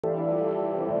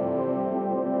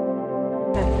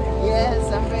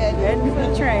Heading for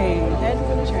the train. Heading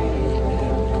for the train.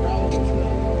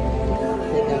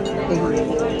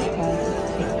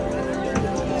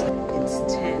 It's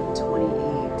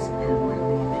 10:28 and we're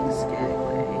leaving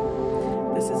Skagway.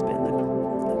 This has been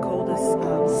the coldest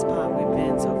spot we've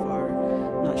been so far.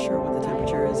 Not sure what the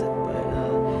temperature is, but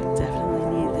definitely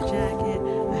need the jacket.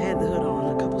 I had the hood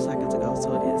on a couple seconds ago, so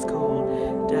it is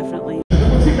cold. Definitely.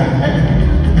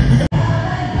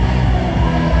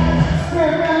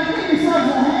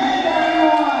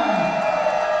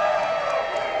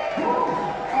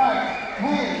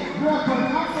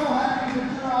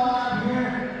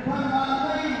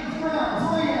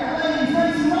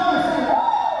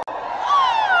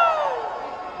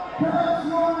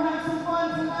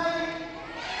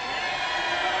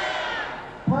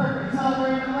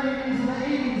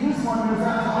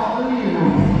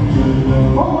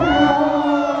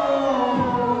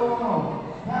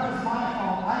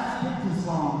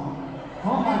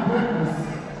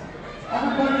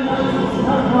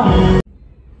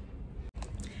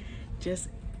 Just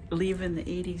leaving the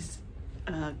 80s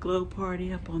glow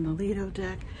party up on the Lido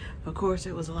deck. Of course,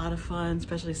 it was a lot of fun,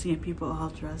 especially seeing people all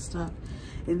dressed up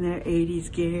in their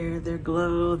 80s gear, their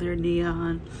glow, their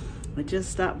neon. I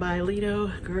just stopped by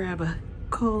Lido, grab a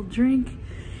cold drink.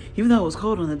 Even though it was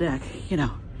cold on the deck, you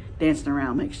know, dancing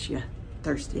around makes you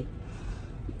thirsty.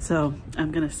 So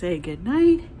I'm gonna say good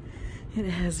night. It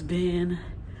has been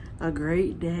a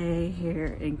great day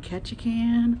here in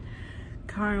Ketchikan.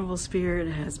 Carnival Spirit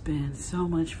has been so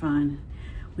much fun.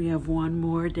 We have one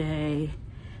more day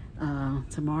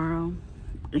tomorrow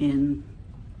in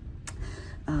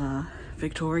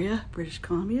Victoria, British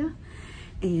Columbia,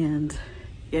 and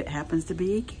it happens to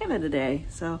be Canada Day.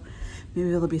 So maybe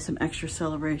there'll be some extra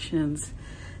celebrations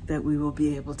that we will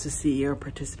be able to see or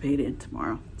participate in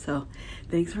tomorrow. So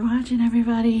thanks for watching,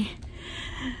 everybody.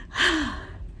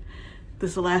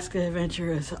 This Alaska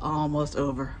adventure is almost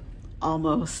over.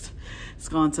 Almost. It's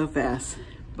gone so fast.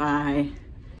 Bye.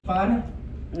 Fun?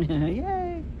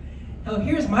 Yay. Oh,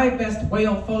 here's my best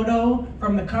whale photo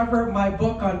from the cover of my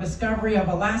book on Discovery of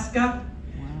Alaska.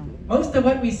 Wow. Most of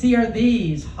what we see are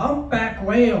these humpback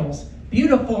whales,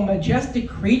 beautiful, majestic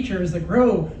creatures that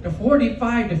grow to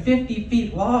 45 to 50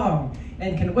 feet long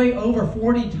and can weigh over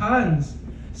 40 tons.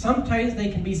 Sometimes they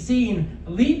can be seen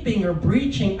leaping or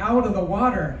breaching out of the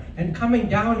water and coming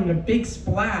down in a big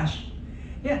splash.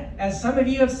 Yeah, as some of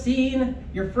you have seen,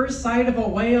 your first sight of a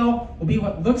whale will be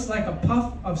what looks like a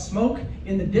puff of smoke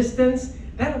in the distance.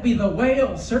 That will be the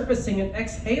whale surfacing and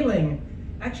exhaling.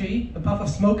 Actually, the puff of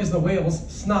smoke is the whale's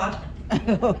snot.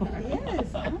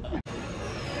 Yes.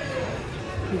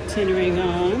 Continuing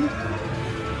on,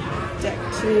 deck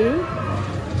 2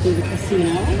 to the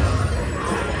casino.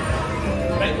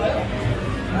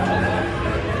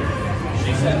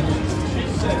 She said.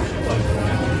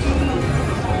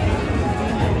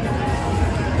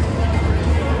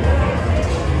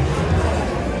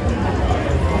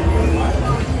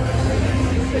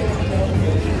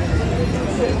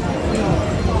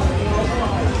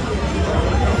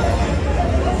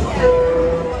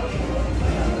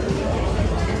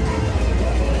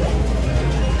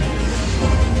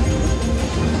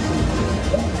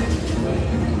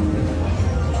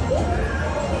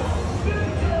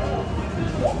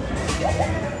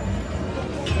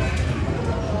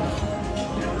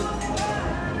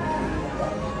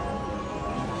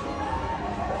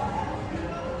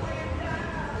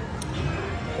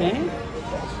 Okay,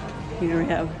 here we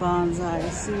have bonsai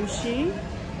sushi.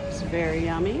 It's very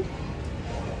yummy.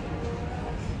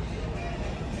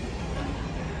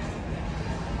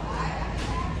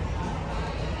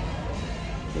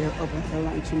 They're open for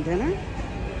lunch and dinner.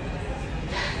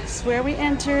 This is where we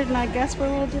entered, and I guess where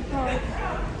we'll depart.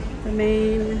 The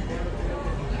main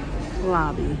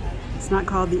lobby. It's not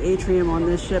called the atrium on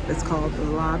this ship, it's called the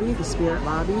lobby, the Spirit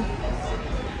lobby.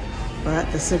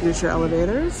 But the signature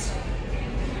elevators.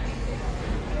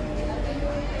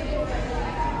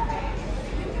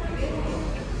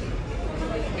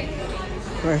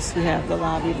 Of course, we have the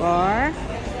lobby bar.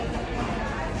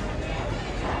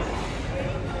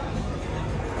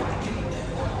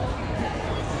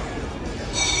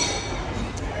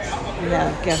 We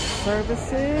have guest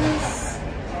services.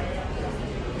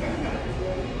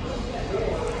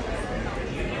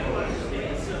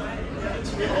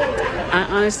 I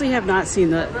honestly have not seen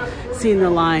the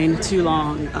line too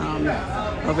long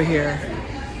over here.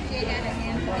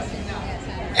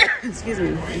 Excuse me.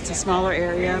 It's a smaller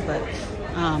area, but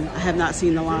I have not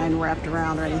seen the line wrapped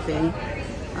around or anything.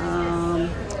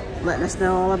 Letting us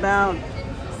know all about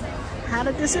how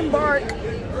to disembark.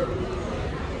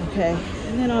 Okay,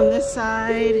 and then on this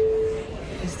side,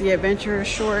 It's the Adventure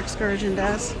Shore Excursion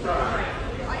Desk. Good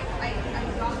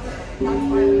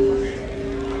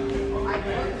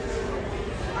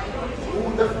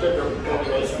afternoon,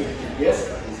 Carnival Spirit. Yes,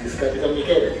 this is Captain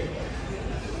Michele.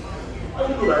 I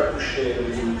would like to share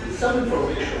with you some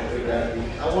information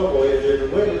regarding our voyage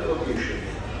and weather conditions.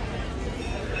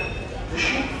 The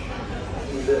ship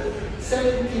is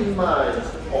 17 miles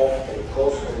off the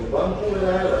coast of Vancouver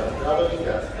Island, traveling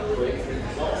at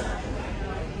 20 knots.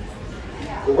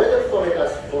 The weather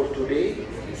forecast for today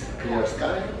is clear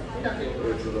sky with a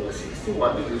temperature of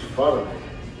 61 degrees Fahrenheit.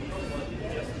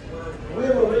 We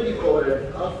have already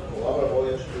covered half of our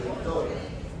voyage to Victoria.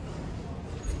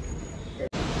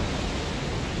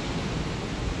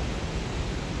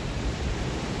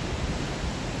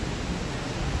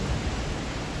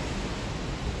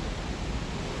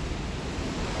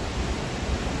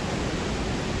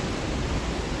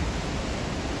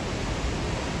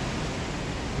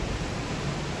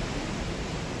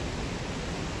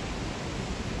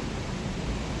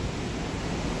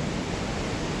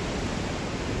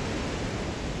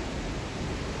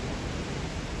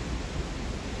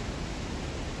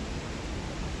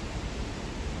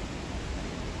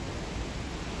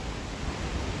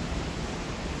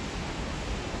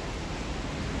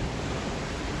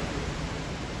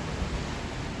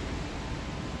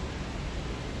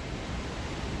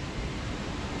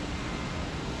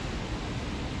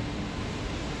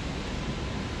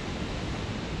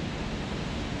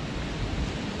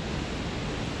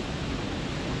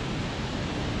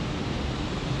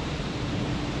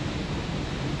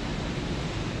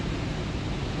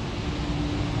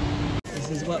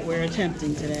 This is what we're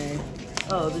attempting today.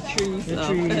 Oh, the trees. The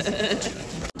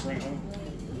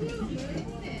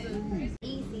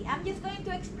Easy. I'm just going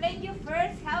to explain you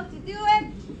first how to do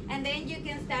it, and then you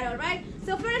can start, all right?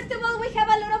 So first of all, we have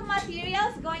a lot of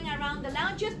materials going around the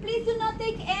lounge. Just please do not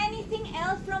take anything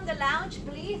else from the lounge.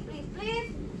 Please, please,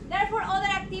 please. Therefore, other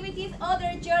activities,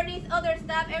 other journeys, other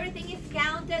stuff, everything is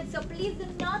counted. So please do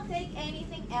not take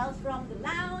anything else from the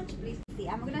lounge. Please see,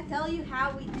 I'm gonna tell you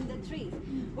how we do the trees.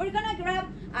 We're gonna grab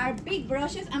our big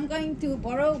brushes. I'm going to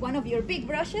borrow one of your big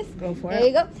brushes. Go for it. There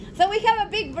you go. So we have a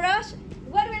big brush.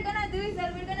 What we're gonna do is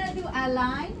that we're gonna do a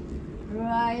line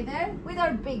right there with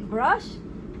our big brush,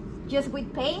 just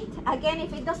with paint. Again,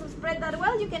 if it doesn't spread that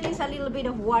well, you can use a little bit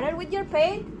of water with your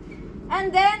paint.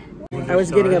 And then I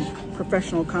was getting a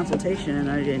professional consultation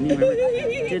and I didn't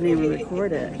even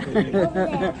record it.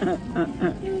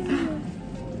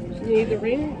 You need the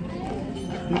ring?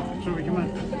 Sorry, come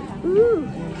on. Ooh.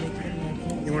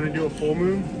 You want to do a full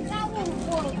moon? A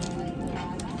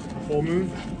full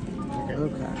moon? Okay.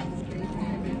 Okay.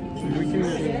 So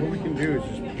what we can do is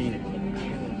just paint it.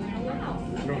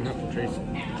 You don't have to trace it.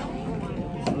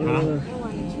 Huh?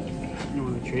 You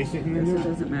want to trace it in there? It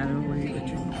doesn't matter where you put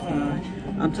your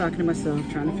I'm talking to myself,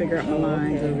 trying to figure out my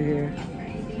lines over here.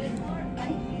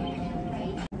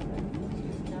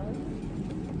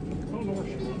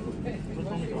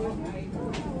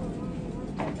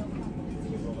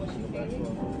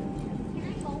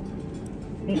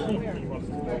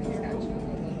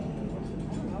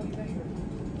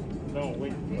 No,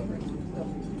 wait.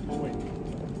 Oh, wait.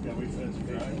 Yeah, wait for that to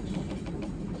dry.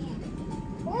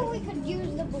 Or we could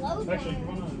use the blow dryer. Actually,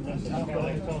 come on.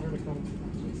 Tell her to come.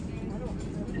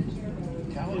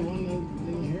 Callie won the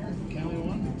thing here? Callie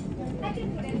won? I can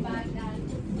put it back down.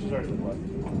 Sorry, what?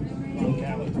 Oh,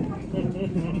 Callie.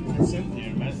 I sent you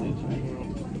a message.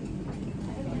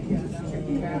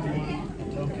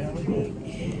 Tell Callie.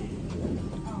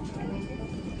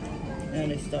 And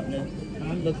it's starting to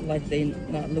look like they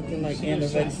not looking like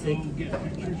anorexic.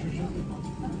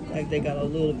 Like they got a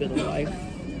little bit of life.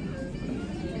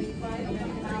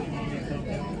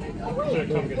 Sure,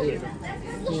 come get a picture.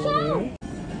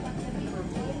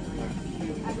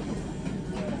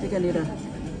 I think I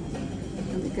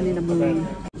need a moon.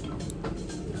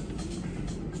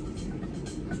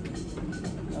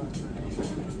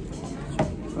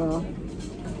 Well,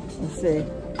 let's see.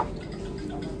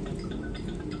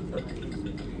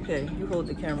 Okay, you hold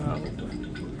the camera out.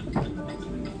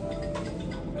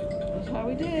 That's how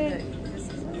we did.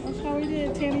 That's how we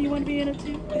did. Tammy, you want to be in it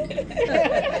too?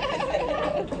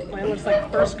 Mine looks like a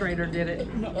first grader did it.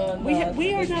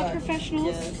 We are not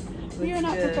professionals. Yes. We are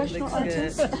not Good, professional looks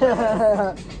artists. good.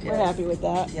 We're happy with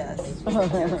that. Yes.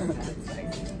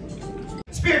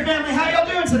 Spirit family, how y'all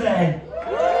doing today?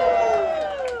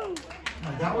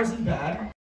 That wasn't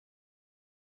bad.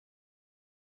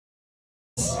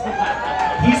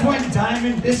 He's went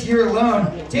diamond this year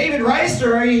alone. David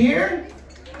Reister, are you here?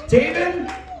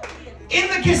 David? In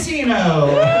the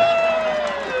casino.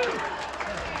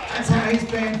 I that's how he's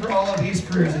paying for all of these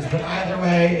cruises. But either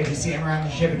way, if you see him around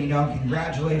the ship and you don't,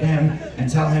 congratulate him and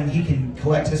tell him he can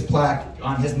collect his plaque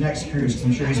on his next cruise, because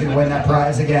I'm sure he's going to win that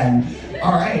prize again.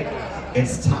 All right,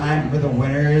 it's time for the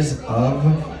winners of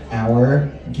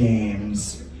our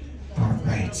games. All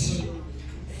right,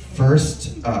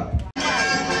 first up.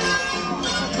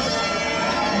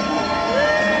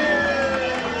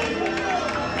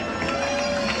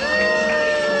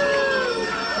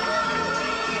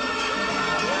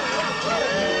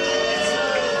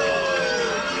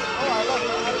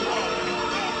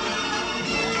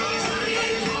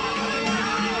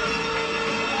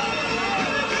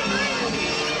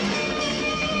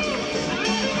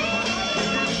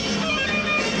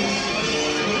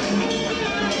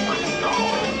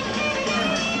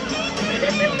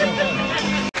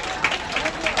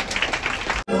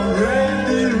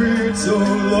 So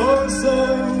long, so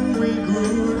we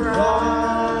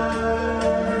goodbye.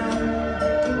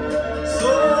 So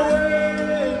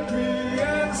wake me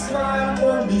and smile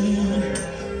for me.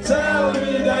 Tell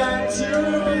me that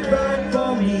you'll be back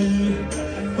for me.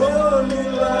 Hold me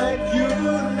like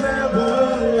you'll never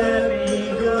let me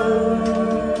go.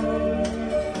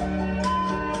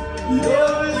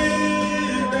 You're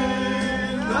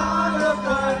leaving on a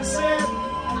fine ship.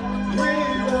 We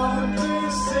want to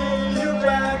see you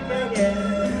back again.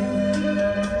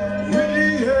 We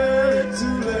had to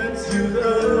let you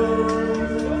go.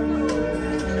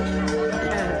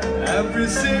 Every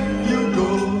ship you go,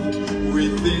 we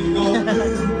think of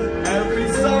you. Every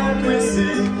song we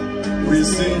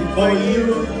sing for you.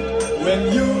 When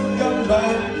you come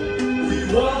back, we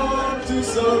want to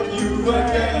serve you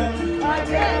again.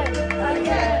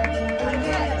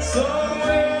 So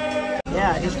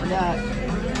Yeah, I just forgot.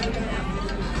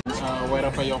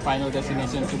 Wait for your final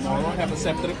destination tomorrow. Have a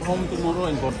safe trip home tomorrow,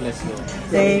 and God bless you.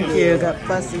 Thank you. God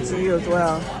bless you to you as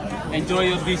well. Enjoy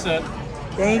your dessert.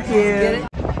 Thank you.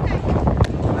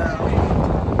 Well,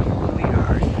 we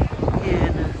are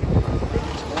in Victoria.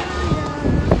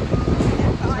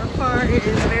 So far, it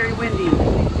is very windy.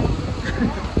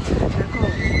 They're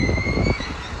cold.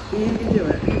 You can do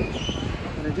it.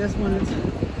 But I just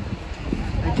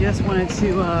wanted to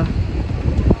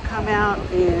come out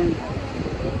and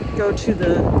go to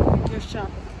the gift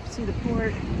shop, see the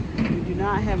port. We do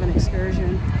not have an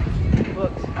excursion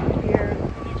booked here.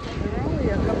 There are only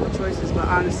a couple of choices, but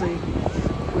honestly,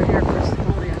 we're here for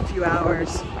only a few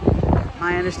hours.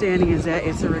 My understanding is that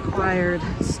it's a required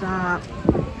stop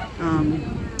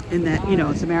in that, you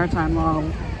know, it's a maritime law.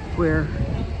 We're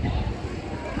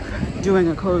doing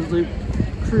a closed loop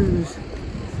cruise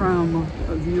from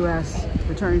the U.S.,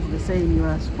 returning to the same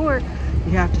U.S. port.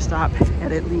 You have to stop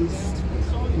at least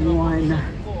one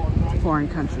foreign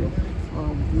country, or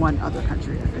one other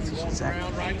country, I guess you should say.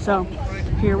 So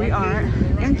here we are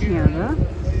in Canada.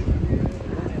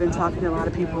 I've been talking to a lot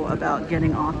of people about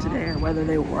getting off today, or whether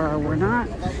they were or were not.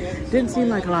 Didn't seem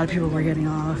like a lot of people were getting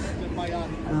off.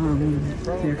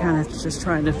 They're kind of just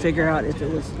trying to figure out if it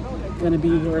was going to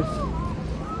be worth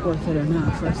it or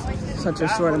not for such a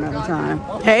short amount of time.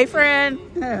 Hey, friend.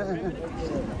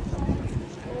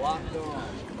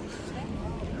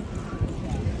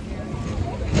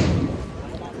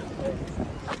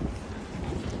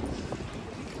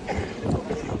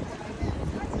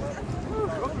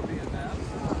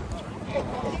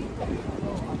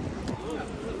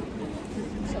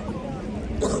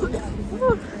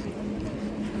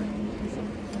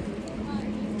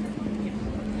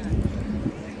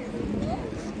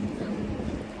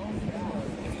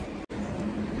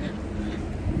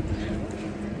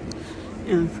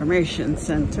 Information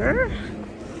Center,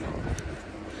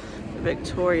 the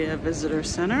Victoria Visitor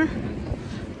Center.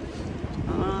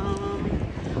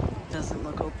 Doesn't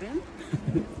look open.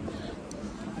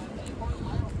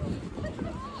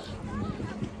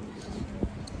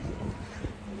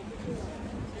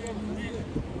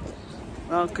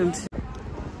 Welcome to.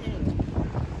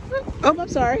 Oh, I'm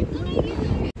sorry.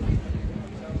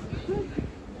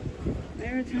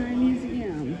 Maritime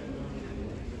Museum.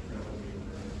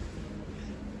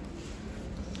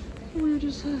 We were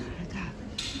just the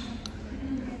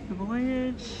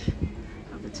voyage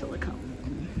of the Telecom.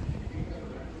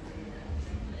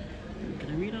 Can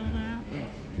I read all that?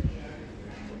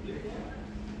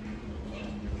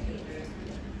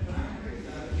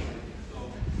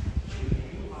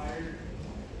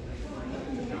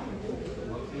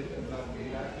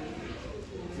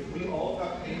 We all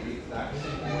got paid the exact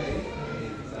same way, the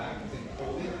exact same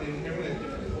only thing, everyone had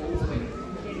different codes, and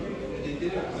they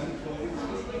did it one code.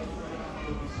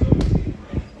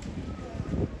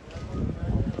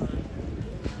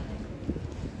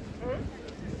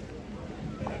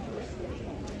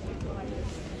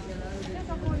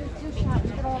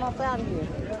 off out of here.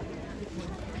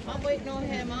 I'm waiting on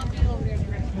him. I'll be over there.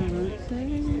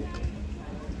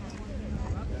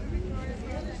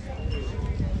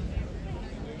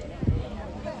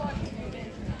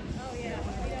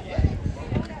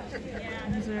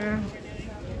 Is there?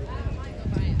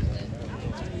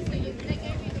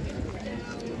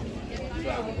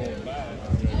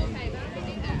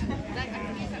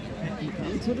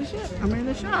 To the shop. I'm in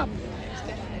the shop.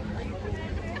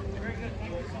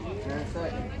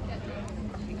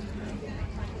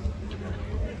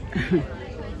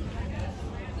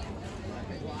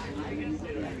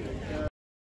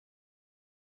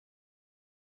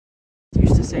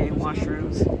 Used to say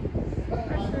washrooms.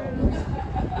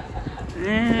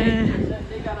 And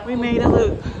we made a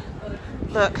loop.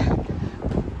 Look,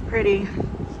 pretty.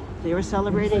 They were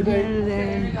celebrating here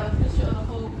today.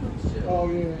 Oh,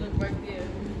 yeah.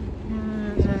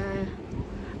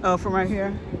 Oh, from right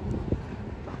here.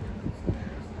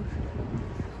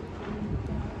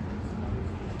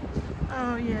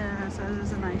 Oh yeah, so this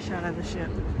is a nice shot of the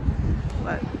ship.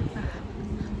 But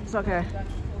it's okay.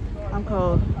 I'm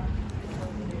cold.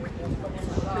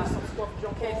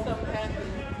 Okay, something happened.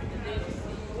 And then you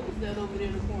see, what is that over there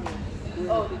in the corner?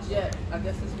 Oh, the jet. I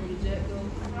guess that's where the jet goes.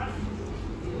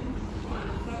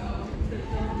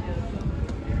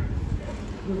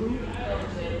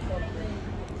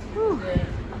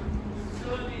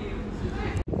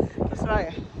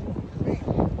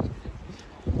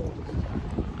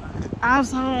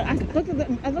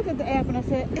 I looked at the app and I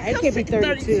said, it can't be 32.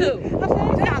 I said,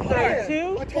 it's not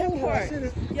 32. I told her, I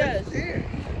said, yes.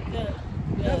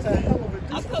 That's a hell of a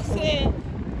distance. I kept saying,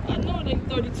 I know they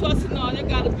 32. I said, no, they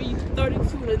gotta be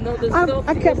 32 to know the stuff.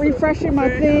 I kept refreshing my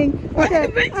thing. I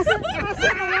said,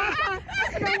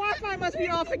 the Wi-Fi must be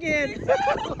off again.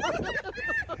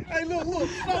 Hey, look,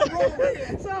 something wrong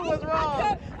here. Something was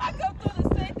wrong. I kept doing the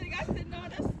same thing. I said, no,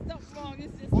 that's something wrong.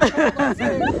 It's just.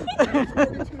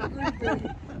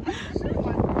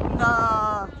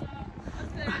 Nah.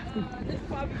 It's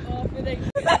probably off. It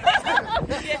ain't.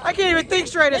 I can't even think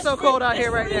straight. It's so cold out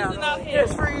here right now. Out here.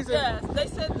 It's freezing. Yes, they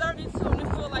said 32 and it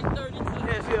feels like 32.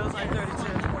 It feels like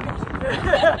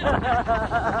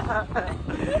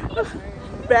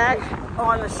 32. Back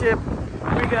on the ship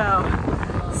we go.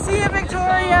 See you,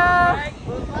 Victoria.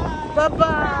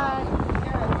 Bye-bye.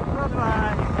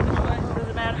 Bye-bye.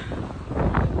 Doesn't matter.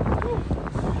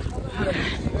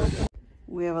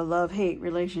 We have a love-hate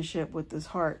relationship with this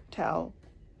heart towel.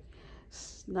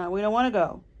 Now, we don't want to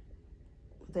go.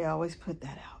 They always put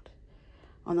that out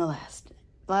on the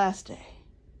last day.